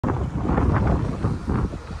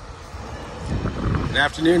Good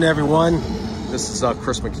afternoon, everyone. This is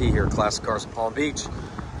Chris McKee here, Classic Cars of Palm Beach.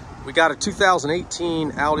 We got a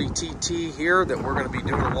 2018 Audi TT here that we're going to be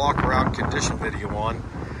doing a walk around condition video on.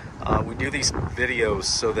 We do these videos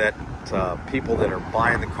so that people that are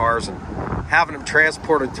buying the cars and having them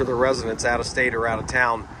transported to their residence out of state or out of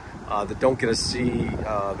town that don't get to see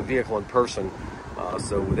the vehicle in person,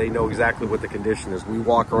 so they know exactly what the condition is. We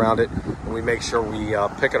walk around it and we make sure we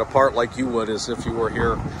pick it apart like you would as if you were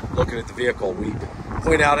here looking at the vehicle. We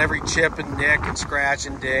point out every chip and nick and scratch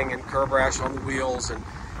and ding and curb rash on the wheels and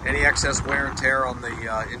any excess wear and tear on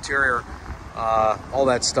the interior, all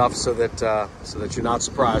that stuff, so that you're not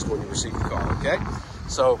surprised when you receive the car. Okay,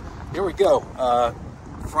 so here we go.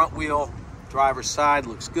 Front wheel, driver's side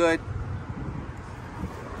looks good.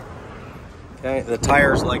 Okay, the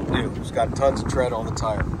tire's like new. It's got tons of tread on the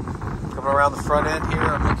tire. Coming around the front end here,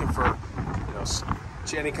 I'm looking for,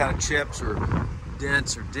 any kind of chips or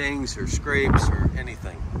dents or dings or scrapes or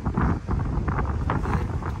anything.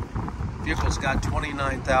 Vehicle's got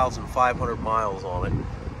 29,500 miles on it.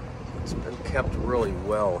 It's been kept really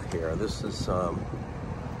well here. This is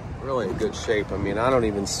really in good shape. I mean, I don't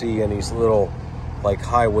even see any little like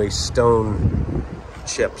highway stone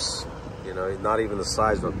chips, not even the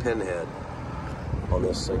size of a pinhead on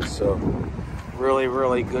this thing. So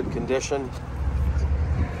really good condition.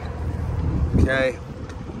 Okay,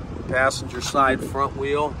 passenger side front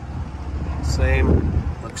wheel, same,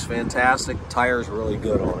 looks fantastic. Tire's really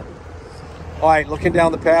good on it. All right, looking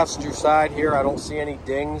down the passenger side here, I don't see any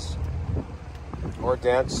dings or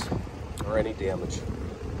dents or any damage.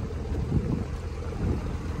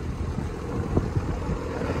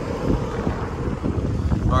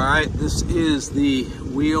 All right, this is the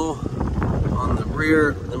wheel on the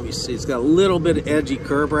rear. Let me see, it's got a little bit of edgy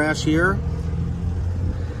curb rash here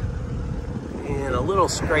and a little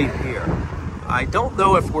scrape here. I don't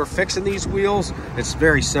know if we're fixing these wheels. It's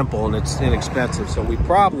very simple and it's inexpensive, so we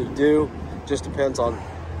probably do. Just depends on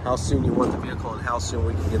how soon you want the vehicle and how soon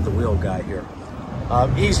we can get the wheel guy here.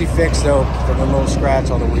 Easy fix though, for the little scratch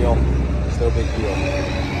on the wheel. It's no big deal.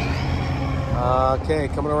 Okay,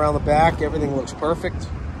 coming around the back, everything looks perfect.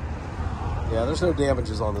 Yeah, there's no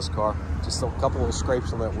damages on this car. Just a couple of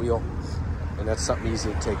scrapes on that wheel, and that's something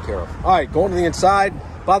easy to take care of. All right, going to the inside.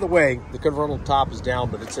 By the way, the convertible top is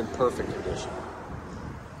down, but it's in perfect condition.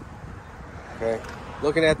 Okay,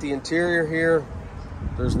 looking at the interior here,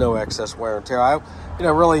 there's no excess wear and tear.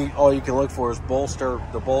 Really all you can look for is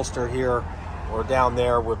the bolster here or down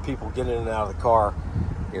there where people get in and out of the car.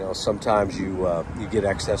 Sometimes you get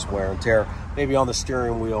excess wear and tear, maybe on the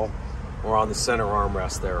steering wheel or on the center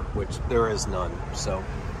armrest there, which there is none. So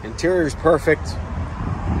interior is perfect,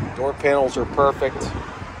 door panels are perfect,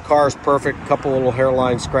 car's perfect. A couple little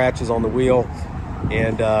hairline scratches on the wheel,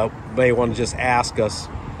 and you may want to just ask us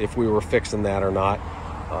if we were fixing that or not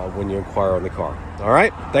when you inquire on the car. All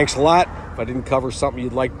right, thanks a lot. If I didn't cover something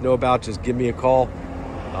you'd like to know about, just give me a call,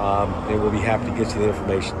 and we'll be happy to get you the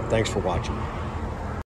information. Thanks for watching.